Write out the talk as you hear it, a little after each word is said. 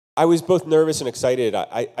I was both nervous and excited.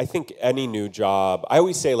 I think any new job, I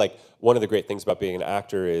always say, like, one of the great things about being an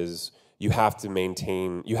actor is you have to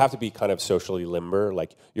be kind of socially limber.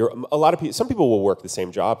 Like, some people will work the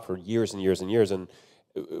same job for years and years and years, and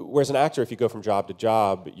whereas an actor, if you go from job to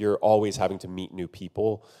job, you're always having to meet new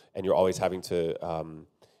people, and you're always having to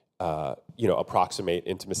approximate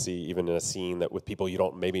intimacy, even in a scene that with people you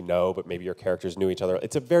don't maybe know, but maybe your characters knew each other.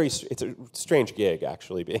 It's a strange gig,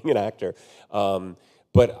 actually, being an actor.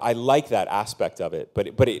 But I like that aspect of it.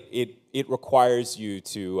 But it requires you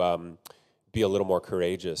to be a little more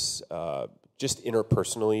courageous, just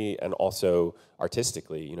interpersonally and also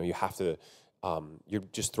artistically. You have to. You're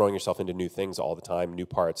just throwing yourself into new things all the time, new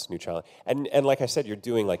parts, new challenge. And like I said, you're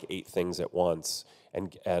doing like 8 things at once,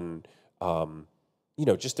 and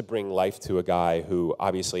just to bring life to a guy who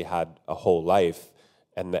obviously had a whole life,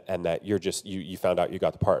 and that you found out you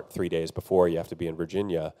got the part 3 days before you have to be in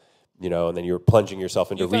Virginia. And then you're plunging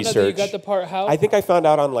yourself into research. You found out that you got the part how? I think I found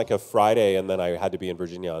out on like a Friday, and then I had to be in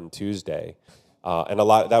Virginia on Tuesday. And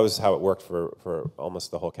that was how it worked for almost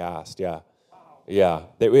the whole cast, yeah. Yeah,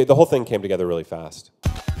 the whole thing came together really fast.